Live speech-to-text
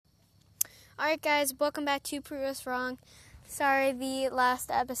Alright guys, welcome back to Prove Us Wrong. Sorry, the last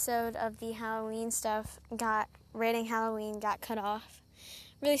episode of the Halloween stuff rating Halloween got cut off.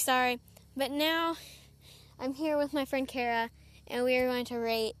 Really sorry. But now, I'm here with my friend Kara, and we are going to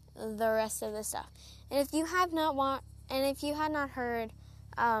rate the rest of the stuff. And if you have not had not heard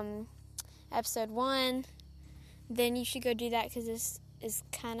episode 1, then you should go do that, because this is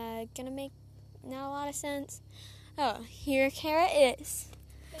kind of going to make not a lot of sense. Oh, here Kara is.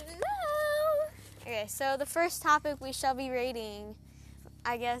 Hello! Okay, so the first topic we shall be rating,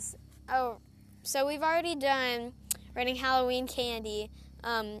 so we've already done rating Halloween candy,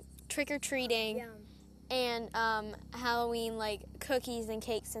 trick-or-treating, and Halloween, like, cookies and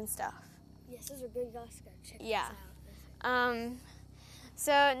cakes and stuff. Yes, those are good. You guys gotta check Yeah. those out.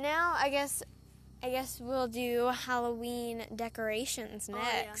 So now I guess we'll do Halloween decorations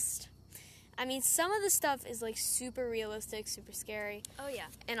next. I mean, some of the stuff is, like, super realistic, super scary, Oh, yeah.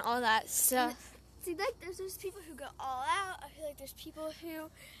 and all that stuff. See, like, there's people who go all out. I feel like there's people who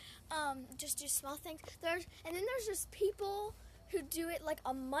just do small things. And then there's just people who do it, like,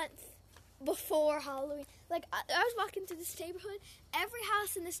 a month before Halloween. Like, I was walking through this neighborhood. Every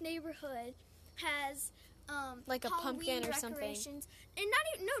house in this neighborhood has Like a Halloween pumpkin or something. decorations. And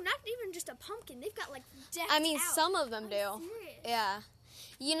not even just a pumpkin. They've got, like, decked I mean, out. some of them I'm do. serious. Yeah.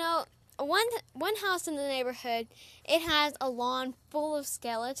 You know, one house in the neighborhood, it has a lawn full of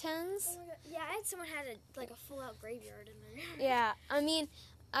skeletons. Oh my God. Yeah, I had someone had a full-out graveyard in there. Yeah, I mean,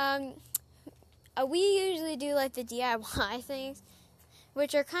 we usually do, like, the DIY things,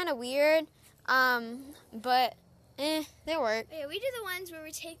 which are kind of weird, but, they work. Yeah, we do the ones where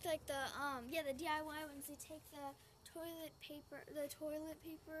we take, like, the DIY ones. We take the toilet paper,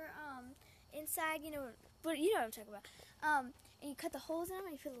 inside, but you know what I'm talking about. And you cut the holes in them,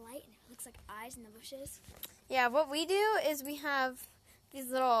 and you put the light, and it looks like eyes in the bushes. Yeah, what we do is we have these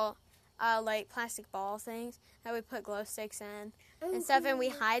little, like, plastic ball things that we put glow sticks in and stuff, and we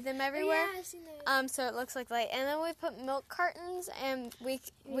hide them everywhere. Oh, yeah, I've seen those. So it looks like light. And then we put milk cartons, and we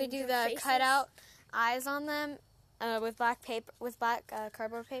do their the faces? cutout eyes on them with black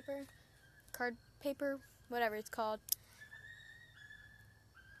cardboard paper, whatever it's called.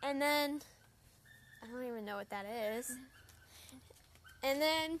 And then I don't even know what that is. And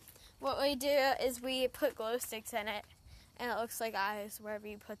then what we do is we put glow sticks in it, and it looks like eyes wherever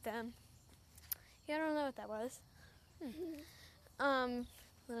you put them. Yeah, I don't know what that was.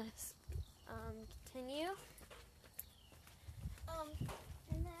 Let's continue.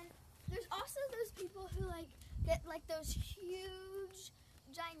 And then there's also those people who, like, get, like, those huge,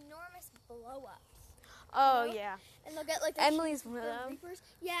 ginormous blow-ups. Oh, You know? yeah. And they'll get, like, those Emily's one of the them. Reapers.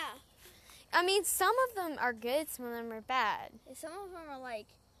 Yeah. I mean, some of them are good, some of them are bad. And some of them are, like,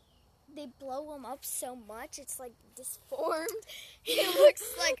 they blow them up so much, it's, like, disformed. It looks,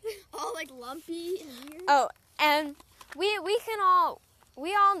 like, all, like, lumpy and weird. Oh, and we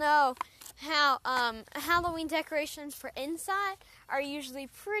all know how Halloween decorations for inside are usually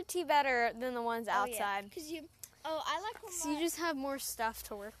pretty better than the ones outside. I like when So you just have more stuff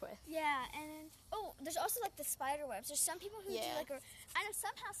to work with. Yeah, and then, there's also, like, the spider webs. There's some people who do, like, I know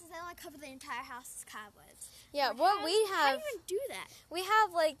some houses, they, like, cover the entire house as cobwebs. Yeah, Like, what how we do have, you even do that? we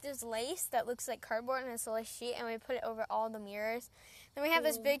have, like, this lace that looks like cardboard, and it's a lace sheet, and we put it over all the mirrors. Then we have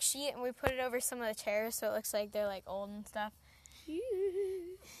this big sheet, and we put it over some of the chairs, so it looks like they're, like, old and stuff.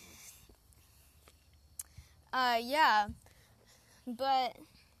 Yeah, but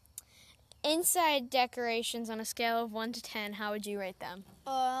inside decorations on a scale of 1 to 10, how would you rate them?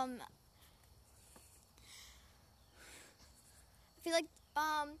 I feel like,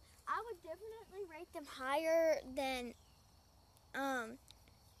 I would definitely rate them higher than, I don't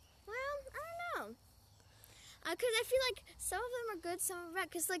know. Because I feel like some of them are good, some of them are bad.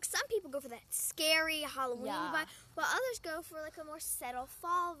 Because, like, some people go for that scary Halloween vibe, while others go for, like, a more settled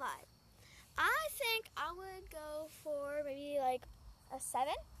fall vibe. I think I would go for maybe, like, a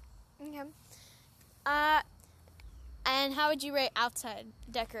 7. Okay. And how would you rate outside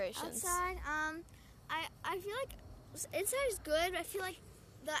decorations? Outside, I feel like inside is good, but I feel like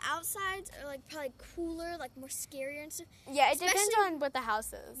the outsides are, like, probably cooler, like, more scarier and stuff. Yeah, it depends on what the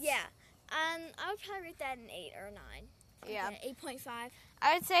house is. Yeah. I would probably rate that an 8 or a 9. Yeah. Like 8.5.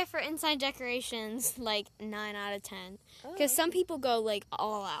 I would say for inside decorations, like, 9 out of 10. Oh, Because some people go, like,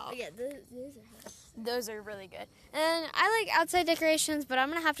 all out. Oh, yeah, those are nice. Those are really good. And I like outside decorations, but I'm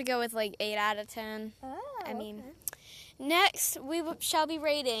going to have to go with, like, 8 out of 10. Oh, I mean, okay. Next, we shall be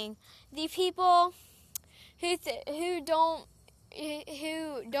rating the people who don't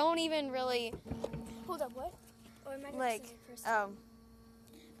even really, Hold up, what? Or am I like,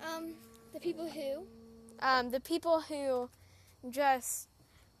 the people who? the people who just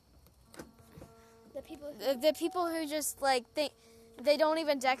the people who just like think they don't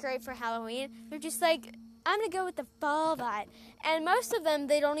even decorate for Halloween. They're just like, I'm gonna go with the fall vibe. And most of them,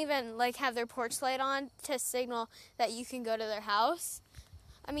 they don't even like have their porch light on to signal that you can go to their house.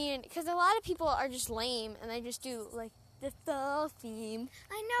 I mean, because a lot of people are just lame and they just do like the fall theme.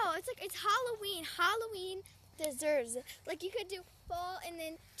 I know, it's like, it's Halloween. Halloween deserves it. Like, you could do fall and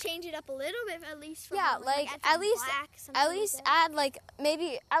then change it up a little bit, at least. For Yeah, Halloween. like add at least black, at least like that. add like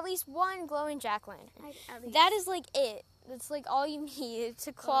maybe at least one glowing jack-o'-lantern. At least. That is like it. That's like all you need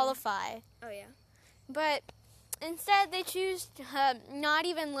to qualify. Oh, yeah. But instead, they choose to not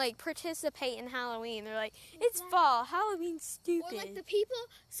even like participate in Halloween. They're like, it's fall. Halloween's stupid. Or like the people.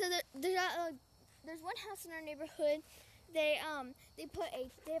 So there's one house in our neighborhood. They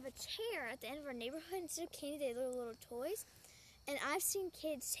have a chair at the end of our neighborhood. Instead of candy, they have little toys. And I've seen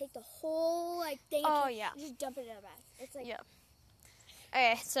kids take the whole like thing and just dump it in a bag. It's like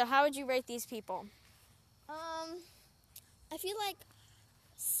Okay, so how would you rate these people? I feel like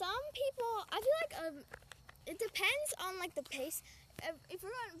some people. I feel like it depends on like the pace. If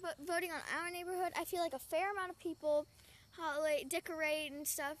we're voting on our neighborhood, I feel like a fair amount of people like decorate and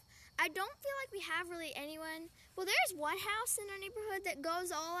stuff. I don't feel like we have really anyone. Well, there's one house in our neighborhood that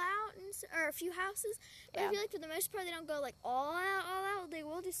goes all out, or a few houses. But I feel like for the most part, they don't go like all out. They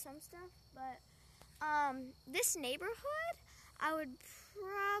will do some stuff. But this neighborhood, I would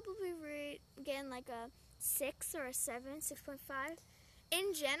probably rate again like a 6 or a 7, 6.5.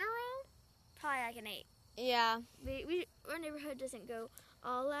 In general, probably like an 8. Yeah. Our neighborhood doesn't go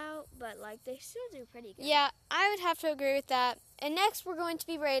all out, but like they still do pretty good. Yeah, I would have to agree with that. And next, we're going to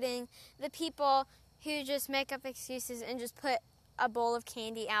be rating the people who just make up excuses and just put a bowl of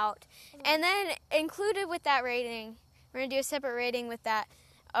candy out. And then included with that rating, we're going to do a separate rating with that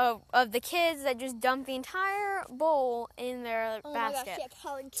of the kids that just dump the entire bowl in their basket. Oh my gosh, yeah,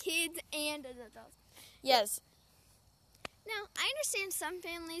 calling kids and adults. Yes. Now, I understand some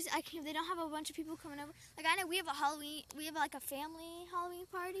families, if they don't have a bunch of people coming over. Like, I know we have like a family Halloween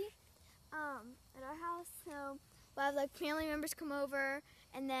party at our house. So we'll have like family members come over,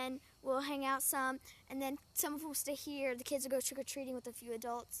 and then we'll hang out some, and then some of them will stay here. The kids will go trick-or-treating with a few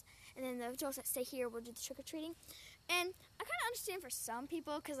adults, and then the adults that stay here will do the trick-or-treating. And I kind of understand for some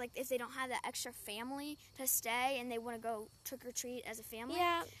people, because like if they don't have that extra family to stay and they want to go trick-or-treat as a family,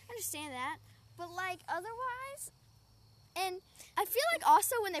 Yeah. I understand that. But like otherwise, and I feel like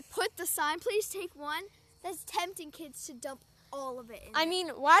also when they put the sign, please take one, that's tempting kids to dump all of it in I there. mean,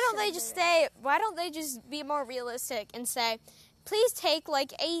 why don't they just be more realistic and say, please take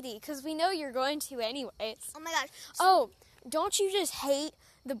like 80, because we know you're going to anyways. Oh my gosh. Oh, don't you just hate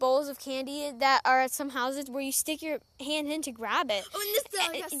the bowls of candy that are at some houses where you stick your hand in to grab it? Oh,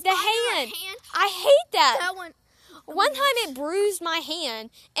 and this The hand. I hate that. That one. One time it bruised my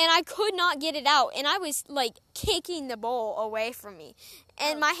hand, and I could not get it out, and I was, like, kicking the bowl away from me.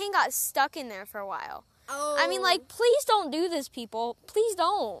 And my hand got stuck in there for a while. Oh. I mean, like, please don't do this, people. Please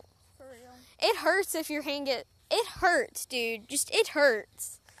don't. For real. It hurts if your hand It hurts, dude. Just, it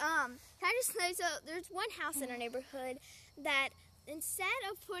hurts. Can I just say, so there's one house in our neighborhood that instead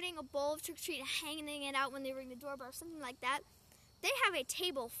of putting a bowl of trick-or-treat and hanging it out when they ring the doorbell or something like that, they have a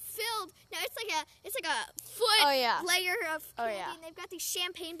table filled. No, it's like a foot layer of candy. And they've got these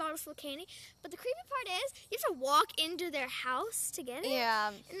champagne bottles full of candy. But the creepy part is you have to walk into their house to get it. Yeah.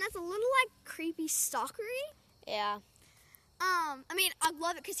 And that's a little like creepy stalkery. Yeah. I mean, I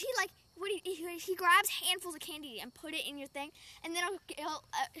love it because he grabs handfuls of candy and put it in your thing, and then he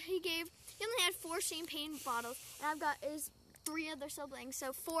only had 4 champagne bottles, and I've got 3 other siblings,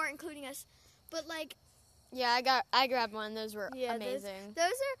 so 4 including us. But like. Yeah, I grabbed one. Those were amazing. Those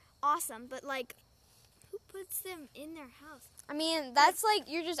are awesome, but like, who puts them in their house? I mean, that's like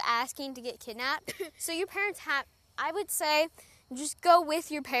you're just asking to get kidnapped. So your parents I would say, just go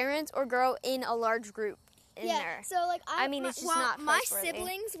with your parents or go in a large group in there. So like I mean, it's just not my trustworthy.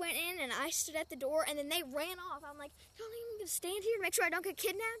 siblings went in and I stood at the door and then they ran off. I'm like, don't even stand here to make sure I don't get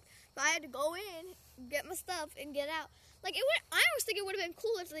kidnapped. But I had to go in, get my stuff, and get out. Like I always think it would have been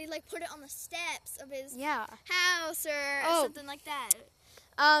cool if they like put it on the steps of his house or something like that.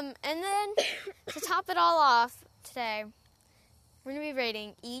 And then to top it all off today, we're gonna be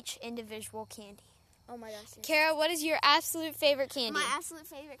rating each individual candy. Oh my gosh! Yes. Kara, what is your absolute favorite candy? My absolute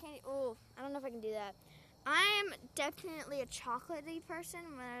favorite candy. Oh, I don't know if I can do that. I am definitely a chocolatey person,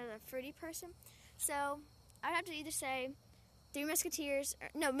 I'm not a fruity person. So I'd have to either say Three Musketeers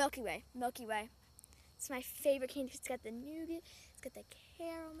or Milky Way. Milky Way. It's my favorite candy. It's got the nougat, it's got the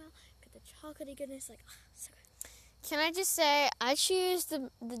caramel, it's got the chocolatey goodness. Like, oh, so good. Can I just say, I choose the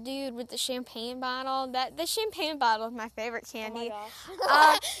dude with the champagne bottle. The champagne bottle is my favorite candy. Oh my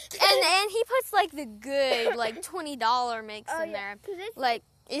gosh. And he puts like the good, like $20 mix in there. 'Cause Like,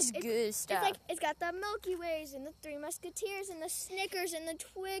 it's good stuff. It's like, it's got the Milky Ways and the Three Musketeers and the Snickers and the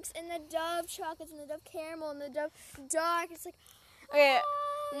Twix and the Dove chocolates and the Dove caramel and the Dove dark. It's like, Okay,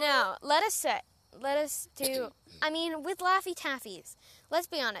 now, let us do, I mean, with Laffy Taffies, let's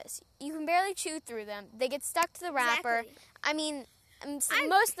be honest, you can barely chew through them. They get stuck to the wrapper. Exactly. I mean,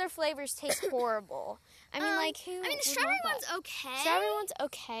 most of their flavors taste horrible. I mean, the strawberry one's okay. Strawberry one's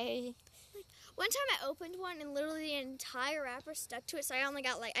okay. One time I opened one and literally the entire wrapper stuck to it, so I only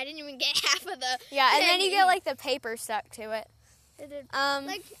got I didn't even get half of the Yeah, and then you candy. get like the paper stuck to it. I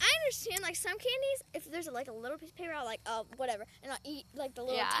understand some candies. If there's a little piece of paper, I'll whatever, and I'll eat the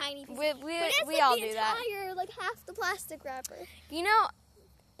little tiny piece. We all do that. Entire half the plastic wrapper. You know,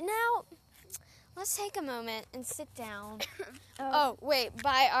 now let's take a moment and sit down. Oh wait,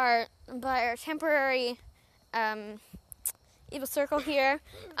 by our temporary evil circle here.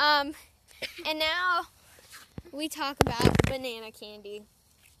 And now we talk about banana candy.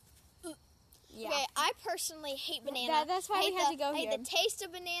 Yeah. Okay, I personally hate banana. That's why we had to go I here. hate the taste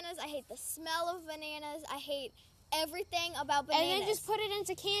of bananas. I hate the smell of bananas. I hate everything about bananas. And then just put it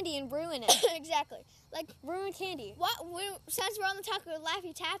into candy and ruin it. Exactly. Ruin candy. Since we're on the topic of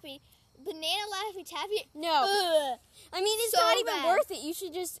Laffy Taffy, banana Laffy Taffy. No. Ugh. I mean, it's So not even bad. worth it. You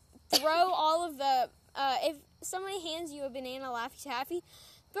should just throw all of the, if somebody hands you a banana Laffy Taffy,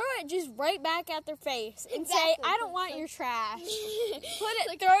 throw it just right back at their face and say, Exactly. I don't want your trash.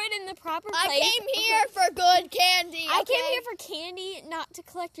 Like, Throw it in the proper place. I came here for good candy. I okay? came here for candy, not to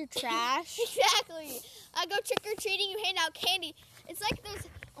collect your trash. Exactly. I go trick or treating. You hand out candy. It's like those.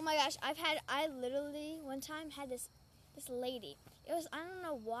 Oh my gosh! I literally one time had this lady. It was, I don't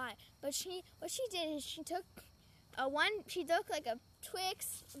know why, but what she did is she took like a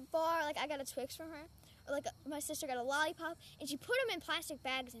Twix bar. Like I got a Twix from her. Or my sister got a lollipop, and she put them in plastic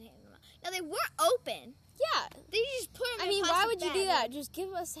bags and handed them out. Now they weren't open. Yeah. They just put them. I mean, why would you do that? Just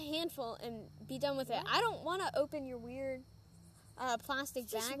give us a handful and be done with it. I don't want to open your weird plastic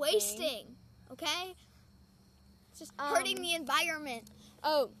bag. Just wasting. Okay. It's just hurting the environment.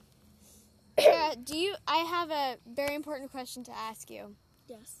 Oh, Sarah, I have a very important question to ask you.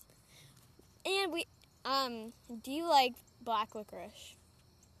 Yes. And do you like black licorice?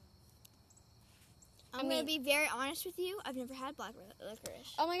 I'm going to be very honest with you. I've never had black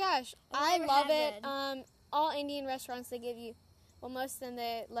licorice. Oh my gosh, I love it. All Indian restaurants, they give you, most of them,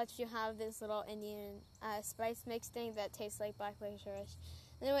 they let you have this little Indian spice mix thing that tastes like black licorice.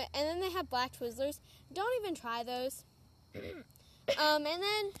 Anyway, and then they have black Twizzlers. Don't even try those. And then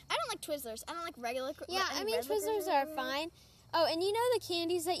I don't like Twizzlers. I don't like regular. Yeah, I mean Twizzlers are fine. Oh, and you know the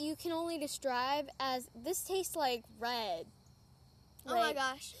candies that you can only describe as this tastes like red. Oh my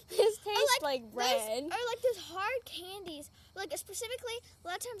gosh. This tastes like red. Or those hard candies. Specifically, a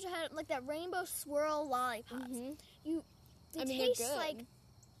lot of times I had that rainbow swirl lollipops. Mm-hmm. They taste they're good. like.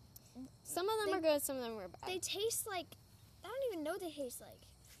 Some of them are good, some of them are bad. They taste like. I don't even know what they taste like.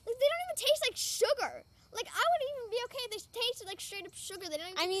 They don't even taste like sugar. I would even be okay if they tasted like straight up sugar. They don't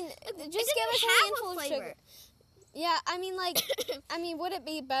even. I mean, just give us a handful of sugar. Yeah, I mean, would it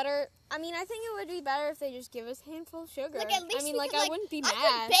be better? I mean, I think it would be better if they just give us a handful of sugar. At least I wouldn't be mad.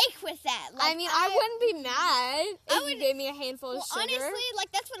 I could bake with that. I wouldn't be mad if you gave me a handful of sugar. Honestly,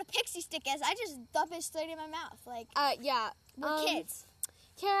 that's what a pixie stick is. I just dump it straight in my mouth. Yeah. We're kids.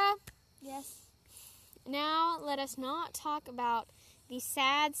 Kara? Yes? Now, let us not talk about the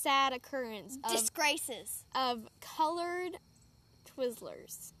sad, sad occurrence disgraces of colored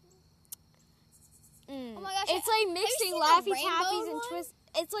Twizzlers. Oh my gosh! It's like mixing Laffy Taffies and Twizzlers.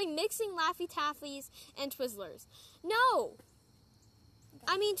 It's like mixing Laffy Taffies and Twizzlers. No.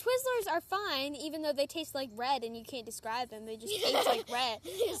 I mean, Twizzlers are fine, even though they taste like red and you can't describe them. They just taste like red.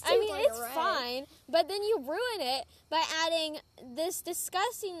 I mean, it's fine, but then you ruin it by adding this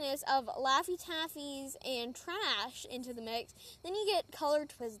disgustingness of Laffy Taffies and trash into the mix. Then you get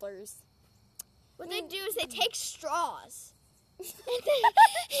colored Twizzlers. What they do is they take straws. and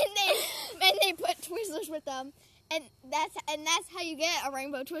they put Twizzlers with them, and that's how you get a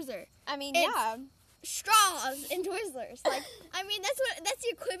rainbow Twizzler. I mean, straws and Twizzlers. That's the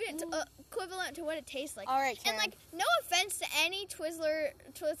equivalent to what it tastes like. All right, Karen. And no offense to any Twizzler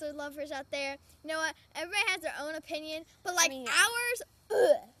lovers out there. You know what? Everybody has their own opinion, but ours.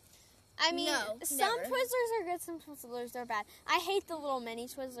 Ugh. I mean, no, some never. Twizzlers are good, some Twizzlers are bad. I hate the little mini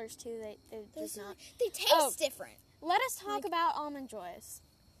Twizzlers too. They're just not. They taste different. Let us talk about Almond Joys.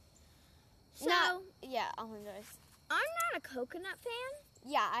 So, yeah, Almond Joys. I'm not a coconut fan.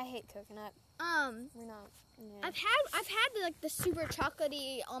 Yeah, I hate coconut. We're not. Yeah. I've had the super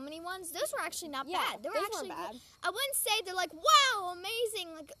chocolatey almondy ones. Those were actually not bad. They were those actually weren't bad. good. I wouldn't say they're like wow, amazing,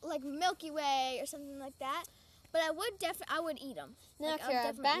 like Milky Way or something like that. But I would eat them. Now, Like,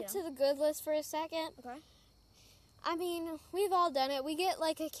 Kara, back to the good list for a second. Okay. I mean, we've all done it. We get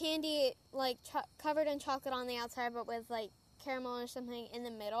like a candy like covered in chocolate on the outside, but with like caramel or something in the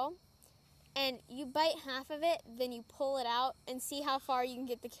middle. And you bite half of it, then you pull it out and see how far you can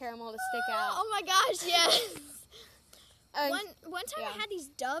get the caramel to stick out. Oh my gosh, yes. One time yeah. I had these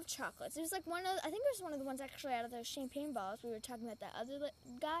Dove chocolates. It was like I think it was one of the ones actually out of those champagne balls we were talking about that other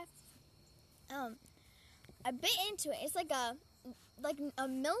guy. I bit into it. It's like a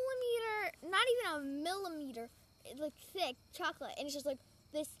millimeter, not even a millimeter, like thick chocolate, and it's just like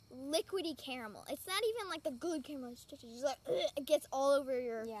this liquidy caramel. It's not even like the good caramel. It's just like it gets all over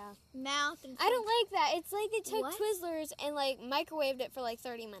your mouth. And I don't like that. It's like they took What? Twizzlers and like microwaved it for like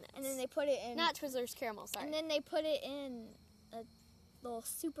 30 minutes. And then they put it in. Not Twizzlers caramel, sorry. And then they put it in a little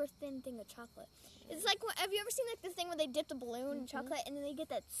super thin thing of chocolate. It's like, have you ever seen like the thing where they dip the balloon in chocolate and then they get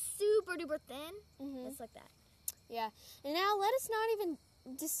that super duper thin? Mm-hmm. It's like that. Yeah. And now let us not even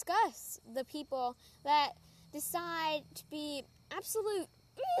discuss the people that decide to be absolute.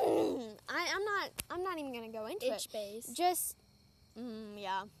 I'm not even gonna go into it. Itch-based. Just,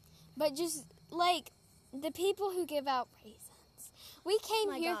 yeah. But just like the people who give out raisins. We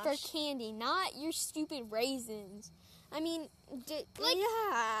came here for candy, not your stupid raisins. I mean, yeah.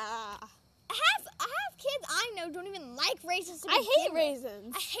 I have kids I know don't even like raisins. I hate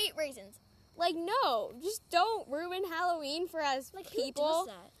raisins. I hate raisins. Like, no, just don't ruin Halloween for us Like, people. who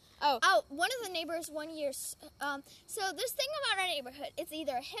does that? Oh, one of the neighbors one year, so this thing about our neighborhood, it's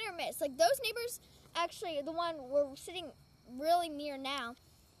either a hit or miss. Like, those neighbors, actually, the one we're sitting really near now,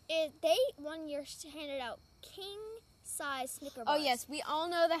 they one year handed out king-size Snicker bars. Oh, yes, we all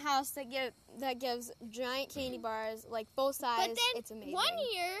know the house that gives giant candy bars, like, full size. But then, it's amazing. one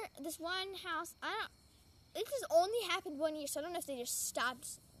year, this one house, this has only happened 1 year, so I don't know if they just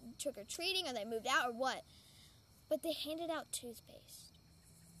stopped trick-or-treating or they moved out or what, but they handed out toothpaste.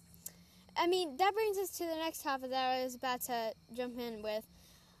 I mean, that brings us to the next topic that I was about to jump in with.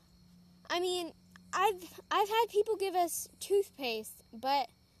 I mean, I've had people give us toothpaste,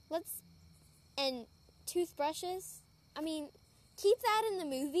 and toothbrushes. I mean, keep that in the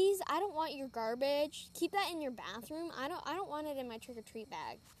movies. I don't want your garbage. Keep that in your bathroom. I don't want it in my trick-or-treat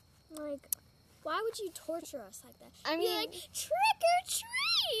bag. Like, why would you torture us like that? I mean, you're like, trick or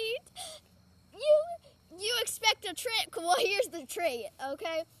treat. You expect a trick. Well, here's the treat.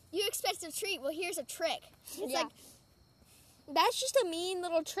 Okay. You expect a treat. Well, here's a trick. It's like that's just a mean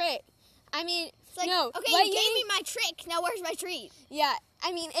little trick. I mean, it's like, no. Okay, you gave me my trick. Now where's my treat? Yeah.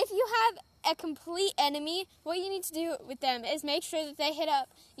 I mean, if you have a complete enemy, what you need to do with them is make sure that they hit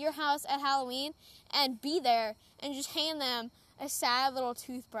up your house at Halloween and be there and just hand them a sad little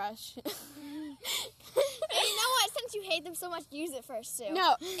toothbrush. And you know what? Since you hate them so much, use it first too.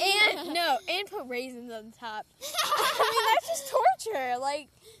 And put raisins on top. I mean, that's just torture. Like,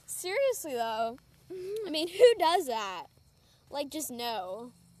 seriously though. I mean, who does that? Like, just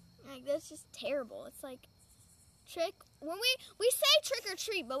no. Like, that's just terrible. It's like trick. When we say trick or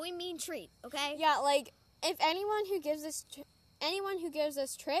treat, but we mean treat. Okay? Yeah. Like, if anyone who gives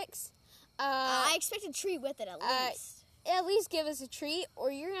us tricks, I expect a treat with it at least. At least give us a treat,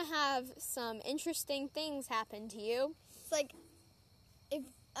 or you're gonna have some interesting things happen to you. It's like,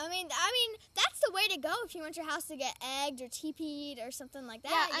 I mean, that's the way to go if you want your house to get egged or TP'd or something like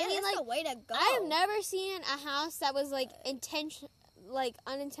that. Yeah, I mean, that's the way to go. I have never seen a house that was like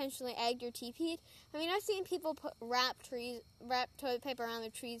unintentionally egged or TP'd. I mean, I've seen people wrap toilet paper around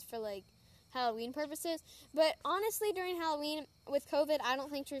their trees for like Halloween purposes. But honestly, during Halloween with COVID, I don't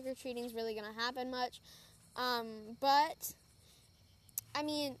think trick or treating is really gonna happen much. But I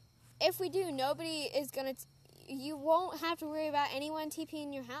mean, if we do, nobody is gonna. You won't have to worry about anyone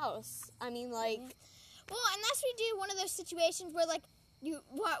TPing your house. I mean, like. Well, unless we do one of those situations where, like, we'll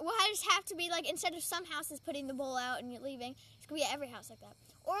just have to be, like, instead of some houses putting the bowl out and you're leaving, it's going to be at every house like that.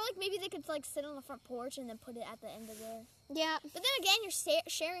 Or, like, maybe they could, like, sit on the front porch and then put it at the end of there. Yeah. But then again, you're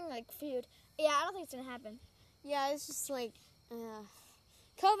sharing, like, food. Yeah, I don't think it's going to happen. Yeah, it's just, like,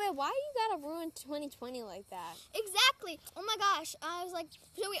 COVID, why you gotta ruin 2020 like that? Exactly. Oh my gosh. I was like,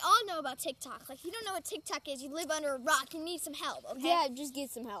 so we all know about TikTok. Like, if you don't know what TikTok is, you live under a rock. You need some help, okay? Yeah, just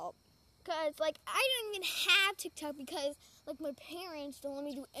get some help. Because, like, I don't even have TikTok because, like, my parents don't let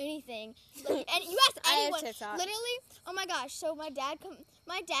me do anything. Like, and you ask anyone, I have TikTok. Literally, oh my gosh. So my dad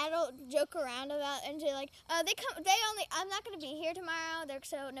will joke around about and say, like, I'm not going to be here tomorrow,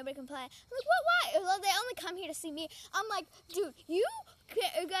 so nobody can play. I'm like, what, why? Well, they only come here to see me. I'm like, dude, you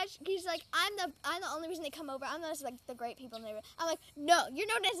he's like, I'm the only reason they come over. I'm not like the great people in the neighborhood. I'm like, no, you're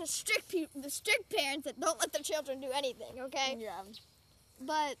known as the strict parents that don't let their children do anything. Okay. Yeah.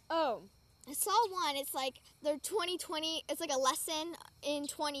 But I saw one. It's like their 2020. It's like a lesson in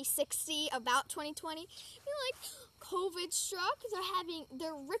 2060 about 2020. Like COVID struck.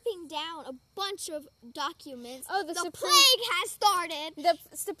 They're ripping down a bunch of documents. Oh, the plague has started. The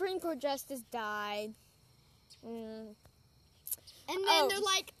Supreme Court justice died. And then they're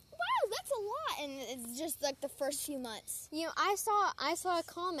like, wow, that's a lot. And it's just like the first few months. You know, I saw a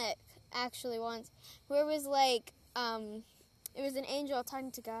comic actually once where it was like, it was an angel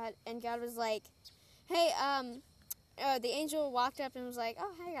talking to God, and God was like, hey, the angel walked up and was like,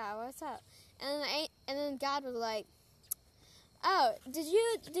 oh, hey God, what's up? And then God was like, oh, did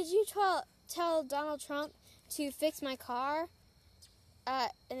you tell Donald Trump to fix my car? And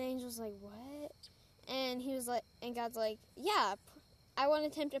the angel's like, what? And he was like, and God's like, yeah, I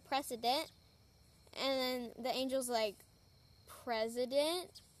wanted him to precedent. And then the angel's like,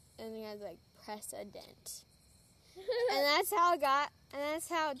 president? And the guy's like, precedent. And that's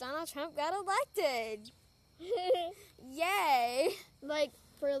how Donald Trump got elected. Yay. Like,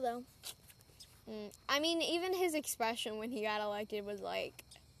 for real though. I mean, even his expression when he got elected was like,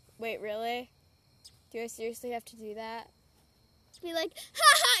 wait, really? Do I seriously have to do that? Be like,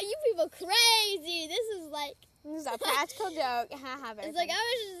 haha, you people crazy. This is a practical joke. It's like,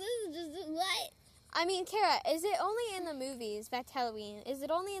 this is just what? I mean, Kara, is it only in the movies, back to Halloween, is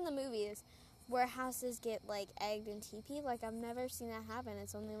it only in the movies where houses get, like, egged and teepeed? Like, I've never seen that happen.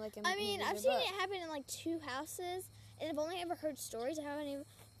 It's only, like, in movies I've or seen books. it happen in, like, 2 houses, and I've only ever heard stories. And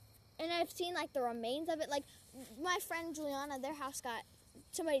I've seen, like, the remains of it. Like, my friend Juliana, their house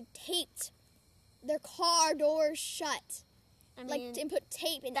somebody taped their car doors shut. I mean, and put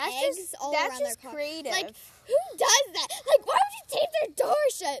tape and eggs all around their car. That's just creative. Like, who does that? Like, why would you tape their door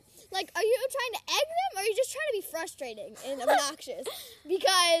shut? Like, are you trying to egg them, or are you just trying to be frustrating and obnoxious?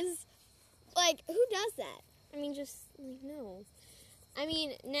 Because, like, who does that? I mean, just, like, no. I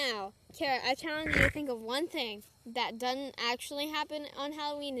mean, now, Kara, I challenge you to think of one thing that doesn't actually happen on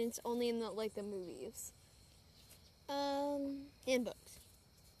Halloween, and it's only in, the movies. And books.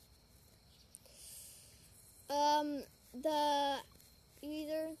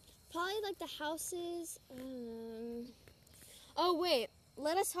 Probably like the houses. Oh wait,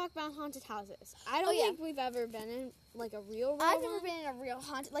 let us talk about haunted houses. I don't think we've ever been in like a real. I've never been in a real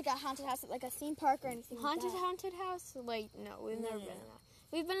haunted house, like a theme park or anything. Haunted house? Like no, we've never been in that.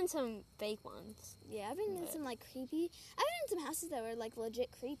 We've been in some fake ones. Yeah, I've been in some like creepy. I've been in some houses that were like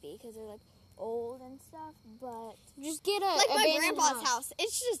legit creepy because they're like old and stuff. But just get like my grandpa's house.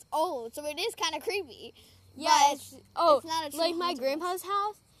 It's just old, so it is kind of creepy. Yeah. It's not a true like my grandpa's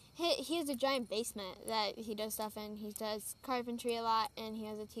house. He has a giant basement that he does stuff in. He does carpentry a lot, and he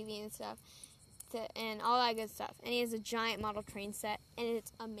has a TV and stuff, and all that good stuff. And he has a giant model train set, and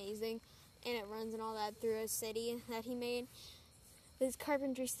it's amazing. And it runs and all that through a city that he made with his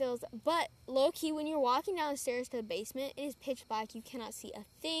carpentry skills. But low-key, when you're walking down the stairs to the basement, it is pitch black. You cannot see a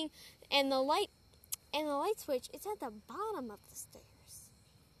thing. And the light switch, it's at the bottom of the stairs.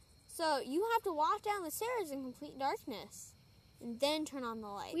 So you have to walk down the stairs in complete darkness and then turn on the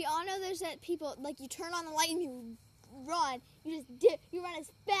light. We all know there's that people, like, you turn on the light and you run. You just dip. You run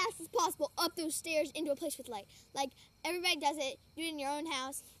as fast as possible up those stairs into a place with light. Like, everybody does it. Do it in your own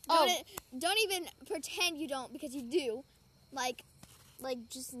house. Don't even pretend you don't, because you do. Like,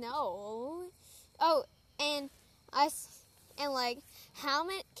 just know. Oh, and like, how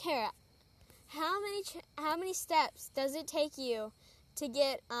many steps does it take you to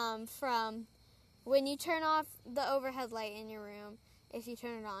get from when you turn off the overhead light in your room, if you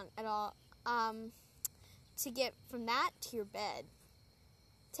turn it on at all, to get from that to your bed?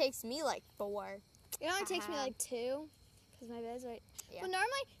 Takes me like 4. It only takes me like 2, because my bed's right. Yeah. But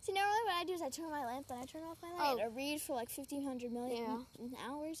normally what I do is I turn on my lamp, then I turn off my light, and I read for like 1,500 million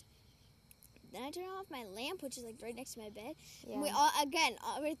hours. Then I turn off my lamp, which is like right next to my bed. Yeah. And we all, again,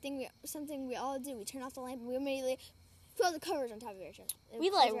 something we all do. We turn off the lamp, and we immediately throw the covers on top of our chair. We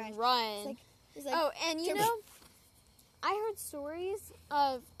like run. It's like, and you know, I heard stories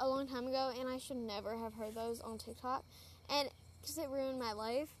of a long time ago, and I should never have heard those on TikTok, and because it ruined my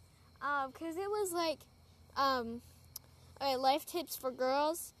life. Because it was like, life tips for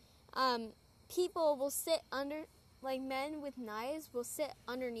girls. People will sit under, like men with knives will sit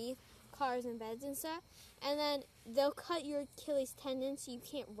underneath cars and beds and stuff, and then they'll cut your Achilles tendon so you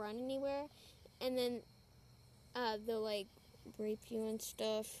can't run anywhere, and then they'll like rape you and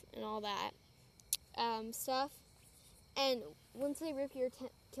stuff and all that stuff. And once they rip your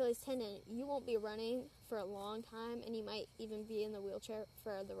Achilles tendon, you won't be running for a long time, and you might even be in the wheelchair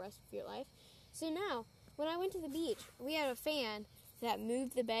for the rest of your life. So now, when I went to the beach, we had a fan that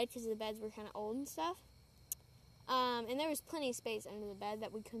moved the bed because the beds were kind of old and stuff. And there was plenty of space under the bed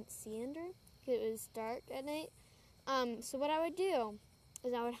that we couldn't see under because it was dark at night. So what I would do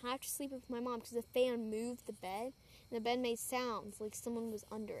is I would have to sleep with my mom because the fan moved the bed, and the bed made sounds like someone was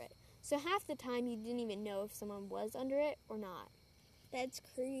under it. So half the time you didn't even know if someone was under it or not. That's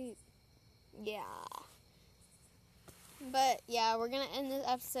creep. Yeah. But yeah, we're going to end this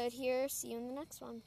episode here. See you in the next one.